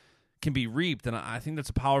can be reaped? And I think that's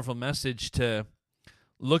a powerful message, to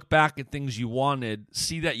look back at things you wanted,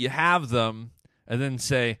 see that you have them, and then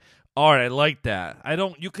say, all right, I like that.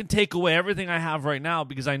 You can take away everything I have right now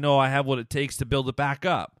because I know I have what it takes to build it back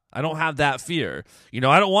up. I don't have that fear. I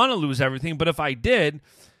don't want to lose everything, but if I did,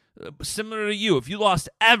 similar to you, if you lost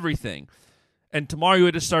everything and tomorrow you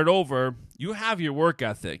had to start over, you have your work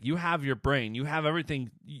ethic, you have your brain, you have everything.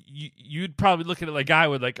 You'd probably look at it like I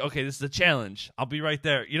would, like, okay, this is a challenge. I'll be right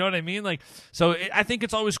there. You know what I mean? I think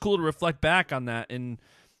it's always cool to reflect back on that. And,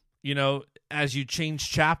 as you change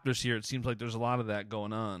chapters here, it seems like there's a lot of that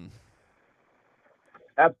going on.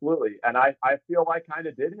 Absolutely. And I feel I kind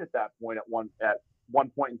of did hit that point at one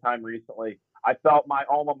point in time recently. I felt my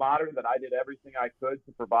alma mater that I did everything I could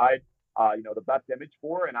to provide the best image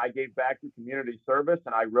for, and I gave back to community service,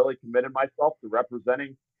 and I really committed myself to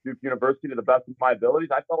representing Duke University to the best of my abilities.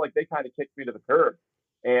 I felt like they kind of kicked me to the curb.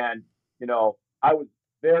 And, I was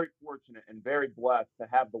very fortunate and very blessed to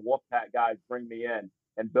have the Wolfpack guys bring me in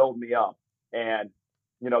and build me up. And,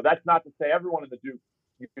 that's not to say everyone in the Duke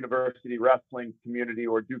University wrestling community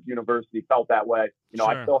or Duke University felt that way. Sure.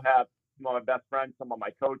 I still have some of my best friends, some of my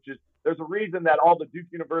coaches. There's a reason that all the Duke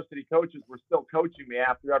University coaches were still coaching me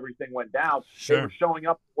after everything went down. Sure. They were showing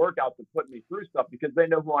up to workouts and putting me through stuff because they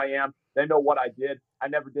know who I am. They know what I did. I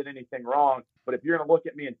never did anything wrong. But if you're going to look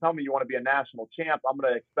at me and tell me you want to be a national champ, I'm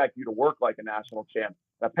going to expect you to work like a national champ.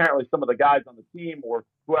 And apparently some of the guys on the team or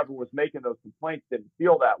whoever was making those complaints didn't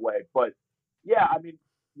feel that way. But, yeah, I mean,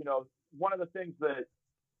 you know, one of the things that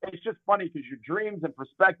it's just funny because your dreams and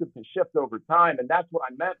perspective can shift over time. And that's what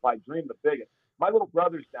I meant by dream the biggest. My little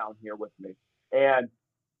brother's down here with me, and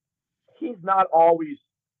he's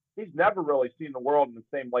never really seen the world in the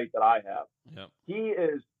same light that I have. Yep. He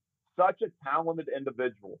is such a talented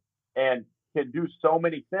individual and can do so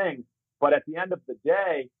many things. But at the end of the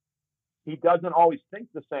day, he doesn't always think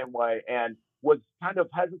the same way and was kind of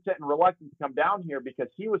hesitant and reluctant to come down here because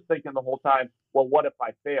he was thinking the whole time, well, what if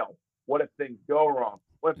I fail? What if things go wrong?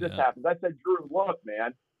 What if this happens? I said, Drew, look,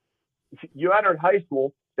 man, you entered high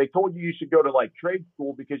school. They told you should go to like trade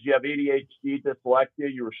school because you have ADHD,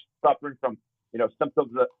 dyslexia. You were suffering from, you know,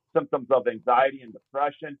 symptoms of anxiety and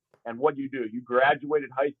depression. And what do? You graduated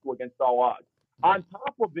high school against all odds. On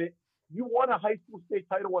top of it, you won a high school state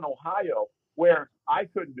title in Ohio where I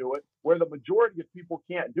couldn't do it, where the majority of people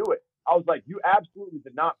can't do it. I was like, you absolutely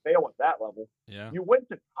did not fail at that level. Yeah. You went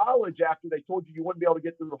to college after they told you wouldn't be able to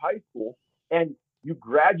get through high school, and you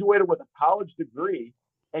graduated with a college degree,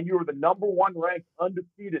 and you were the number one ranked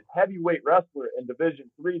undefeated heavyweight wrestler in Division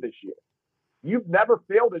III this year. You've never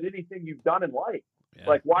failed at anything you've done in life. Yeah.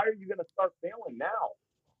 Like, why are you going to start failing now?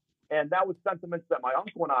 And that was sentiments that my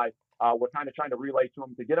uncle and I were kind of trying to relay to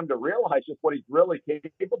him to get him to realize just what he's really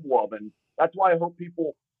capable of. And that's why I hope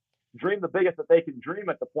people dream the biggest that they can dream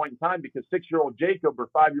at the point in time, because 6-year-old Jacob or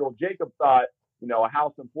 5-year-old Jacob thought, you know, a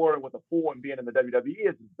house in Florida with a pool and being in the WWE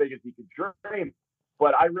is as big as he could dream.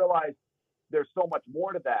 But I realized there's so much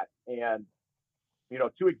more to that. And, you know,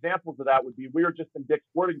 2 examples of that would be, we were just in Dick's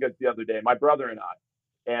Sporting Goods the other day, my brother and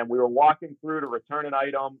I, and we were walking through to return an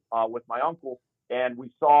item with my uncle, and we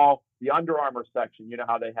saw the Under Armour section. You know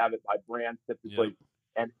how they have it by brand typically. Yep.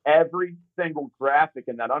 And every single graphic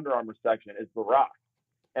in that Under Armour section is The Rock.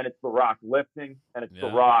 And it's The Rock lifting, and it's The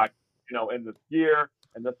Rock, you know, in this gear,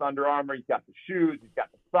 and this Under Armour. He's got the shoes, he's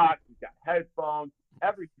got the socks, he's got headphones,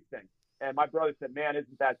 everything. And my brother said, man,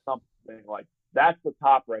 isn't that something? Like, that's the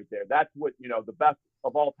top right there. That's what, you know, the best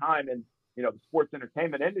of all time in, you know, the sports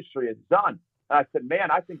entertainment industry has done. And I said,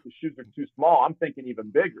 man, I think the shoes are too small. I'm thinking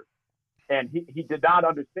even bigger. And he did not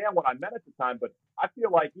understand what I meant at the time. But I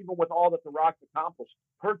feel like even with all that The Rock's accomplished,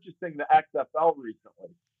 purchasing the XFL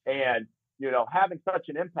recently and, you know, having such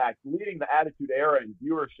an impact, leading the Attitude Era and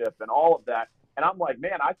viewership and all of that. And I'm like,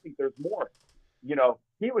 man, I think there's more. You know,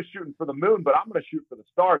 he was shooting for the moon, but I'm going to shoot for the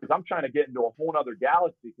stars. I'm trying to get into a whole other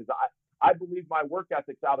galaxy because I believe my work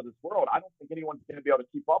ethic's out of this world. I don't think anyone's going to be able to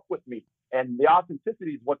keep up with me. And the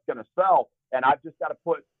authenticity is what's going to sell. And I've just got to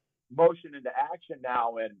put motion into action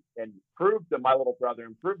now and prove to my little brother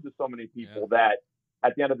and prove to so many people that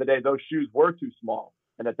at the end of the day, those shoes were too small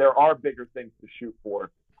and that there are bigger things to shoot for.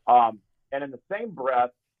 And in the same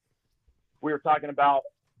breath, we were talking about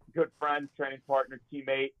good friend, training partner,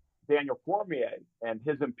 teammate, Daniel Cormier, and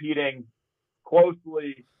his impeding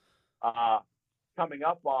closely coming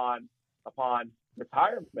up upon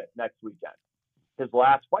retirement next weekend. His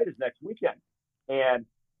last fight is next weekend. And,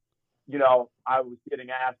 you know, I was getting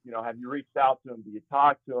asked, you know, have you reached out to him? Do you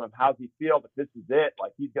talk to him? How's he feel that this is it?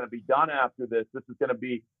 Like, he's going to be done after this. This is going to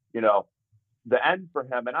be, you know, the end for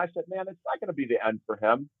him. And I said, man, it's not going to be the end for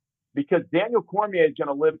him, because Daniel Cormier is going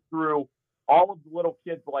to live through all of the little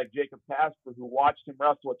kids like Jacob Casper who watched him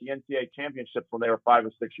wrestle at the NCAA championships when they were 5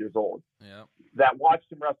 or 6 years old, that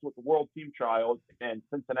watched him wrestle at the World Team Trials in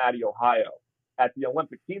Cincinnati, Ohio, at the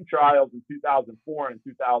Olympic Team Trials in 2004 and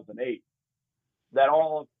 2008, that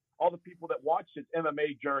all the people that watched his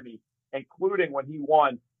MMA journey, including when he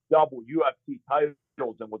won double UFC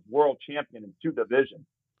titles and was world champion in 2 divisions.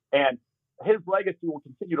 And his legacy will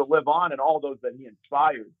continue to live on in all those that he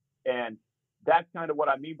inspired. And that's kind of what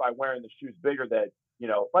I mean by wearing the shoes bigger, that, you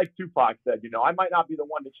know, like Tupac said, you know, I might not be the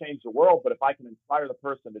one to change the world, but if I can inspire the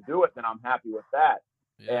person to do it, then I'm happy with that.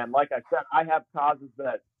 Yeah. And like I said, I have causes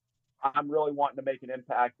that I'm really wanting to make an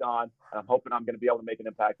impact on, and I'm hoping I'm going to be able to make an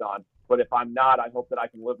impact on. But if I'm not, I hope that I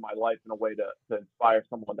can live my life in a way to inspire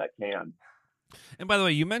someone that can. And by the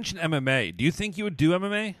way, you mentioned MMA. Do you think you would do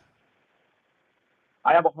MMA?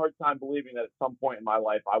 I have a hard time believing that at some point in my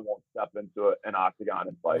life I won't step into an octagon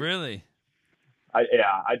and fight. Really?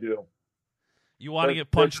 I do. You want to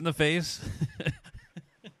get punched in the face?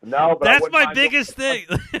 No, but that's my biggest thing.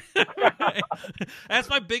 That's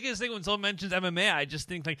my biggest thing when someone mentions MMA. I just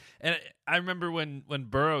think and I remember when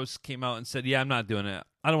Burroughs came out and said, "Yeah, I'm not doing it.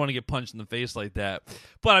 I don't want to get punched in the face like that."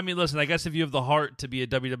 But I mean, listen, I guess if you have the heart to be a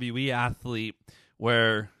WWE athlete,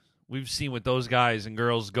 where we've seen what those guys and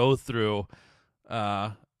girls go through,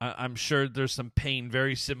 I'm sure there's some pain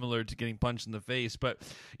very similar to getting punched in the face. But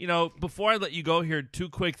before I let you go here, two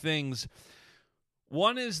quick things.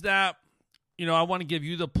 One is that, I want to give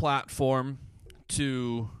you the platform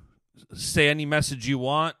to say any message you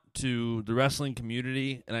want to the wrestling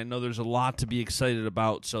community, and I know there's a lot to be excited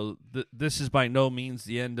about, so this is by no means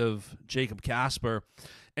the end of Jacob Kasper.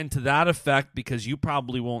 And to that effect, because you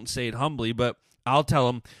probably won't say it humbly, but I'll tell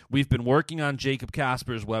him, we've been working on Jacob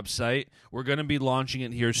Kasper's website. We're going to be launching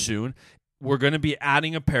it here soon. We're going to be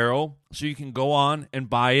adding apparel, so you can go on and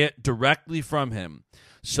buy it directly from him.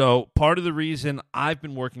 So part of the reason I've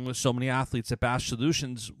been working with so many athletes at Bash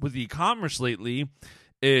Solutions with e-commerce lately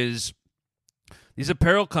is these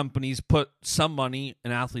apparel companies put some money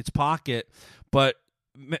in athletes' pocket, but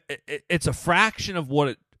it's a fraction of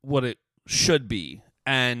what it should be.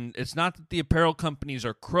 And it's not that the apparel companies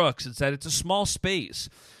are crooks, it's that it's a small space.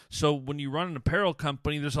 So when you run an apparel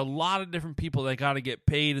company, there's a lot of different people that got to get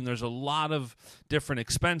paid, and there's a lot of different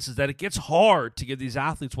expenses that it gets hard to give these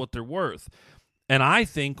athletes what they're worth. And I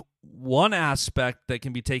think one aspect that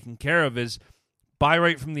can be taken care of is buy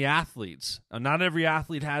right from the athletes. Not every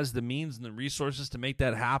athlete has the means and the resources to make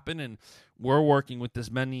that happen, and we're working with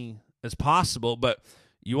as many as possible. But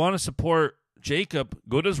you want to support Jacob,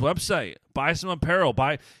 go to his website, buy some apparel.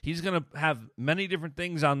 He's going to have many different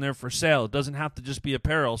things on there for sale. It doesn't have to just be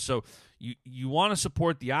apparel. So you want to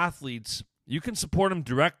support the athletes. You can support them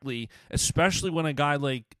directly, especially when a guy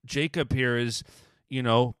like Jacob here is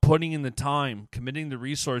putting in the time, committing the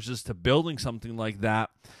resources to building something like that,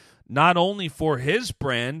 not only for his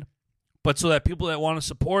brand, but so that people that want to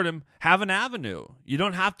support him have an avenue. You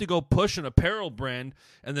don't have to go push an apparel brand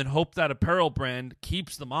and then hope that apparel brand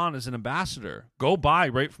keeps them on as an ambassador. Go buy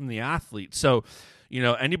right from the athlete. So,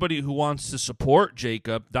 anybody who wants to support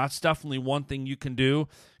Jacob, that's definitely one thing you can do.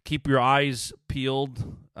 Keep your eyes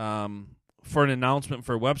peeled for an announcement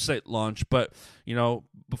for a website launch. But,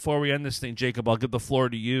 before we end this thing, Jacob, I'll give the floor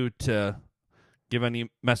to you to give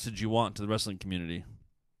any message you want to the wrestling community.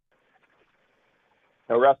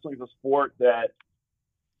 Wrestling is a sport that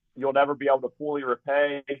you'll never be able to fully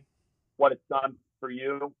repay what it's done for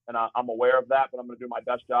you, and I'm aware of that, but I'm going to do my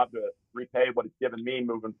best job to repay what it's given me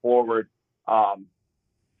moving forward. The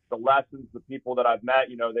lessons, the people that I've met,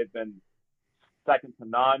 they've been second to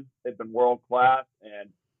none. They've been world-class, and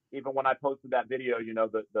even when I posted that video,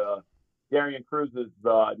 the Darian Cruz's,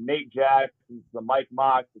 the Nate Jacksons, the Mike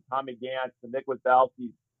Mox, the Tommy Gantz, the Nick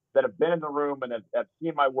Wazowskis, that have been in the room and have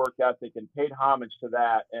seen my work ethic and paid homage to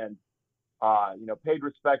that and, paid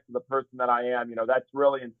respect to the person that I am, that's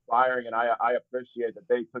really inspiring. And I appreciate that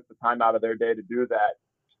they took the time out of their day to do that.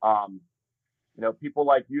 People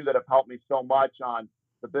like you that have helped me so much on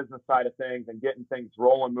the business side of things and getting things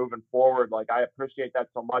rolling, moving forward. Like, I appreciate that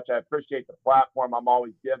so much. I appreciate the platform I'm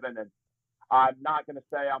always given. And I'm not going to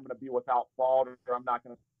say I'm going to be without fault or I'm not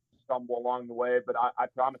going to stumble along the way, but I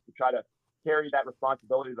promise to try to carry that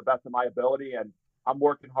responsibility to the best of my ability. And I'm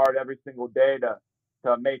working hard every single day to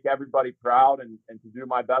make everybody proud and to do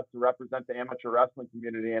my best to represent the amateur wrestling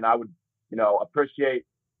community. And I would, appreciate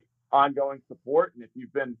ongoing support. And if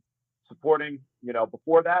you've been supporting,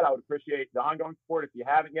 before that, I would appreciate the ongoing support. If you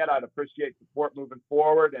haven't yet, I'd appreciate support moving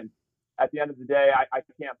forward. And at the end of the day, I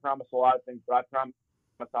can't promise a lot of things, but I promise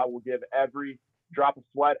I will give every drop of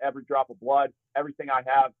sweat, every drop of blood, everything I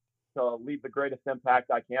have to leave the greatest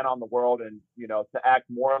impact I can on the world and, to act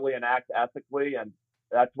morally and act ethically. And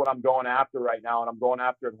that's what I'm going after right now. And I'm going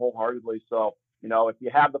after it wholeheartedly. So, if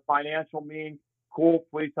you have the financial means, cool,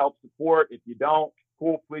 please help support. If you don't,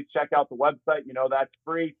 cool, please check out the website. That's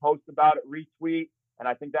free. Post about it, retweet. And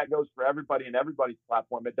I think that goes for everybody and everybody's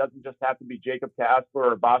platform. It doesn't just have to be Jacob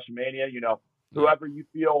Kasper or Bashmania. Whoever you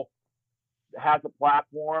feel has a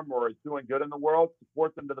platform or is doing good in the world,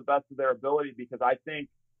 support them to the best of their ability, because I think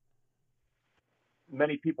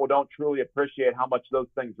many people don't truly appreciate how much those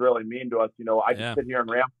things really mean to us. I can sit here and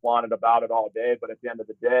ramble on it about it all day, but at the end of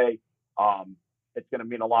the day, it's going to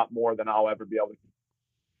mean a lot more than I'll ever be able to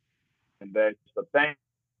convey. So thanks.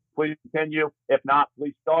 Please continue. If not,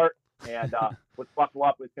 please start. And let's buckle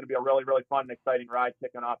up. It's going to be a really, really fun and exciting ride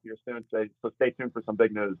kicking off here soon. So stay tuned for some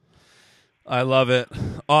big news. I love it.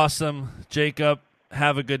 Awesome. Jacob,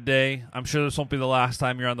 have a good day. I'm sure this won't be the last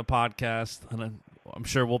time you're on the podcast. And I'm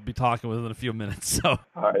sure we'll be talking within a few minutes. So,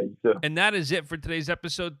 All right. So, and that is it for today's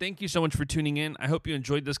episode. Thank you so much for tuning in. I hope you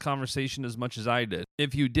enjoyed this conversation as much as I did.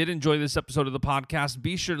 If you did enjoy this episode of the podcast,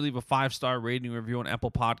 be sure to leave a 5-star rating review on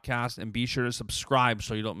Apple Podcasts, and be sure to subscribe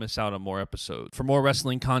so you don't miss out on more episodes. For more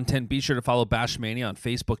wrestling content, be sure to follow Bashmania on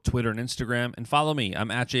Facebook, Twitter, and Instagram, and follow me.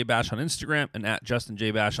 I'm at JBash on Instagram and at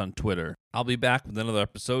JustinJBash on Twitter. I'll be back with another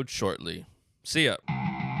episode shortly. See ya.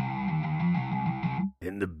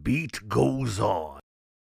 And the beat goes on.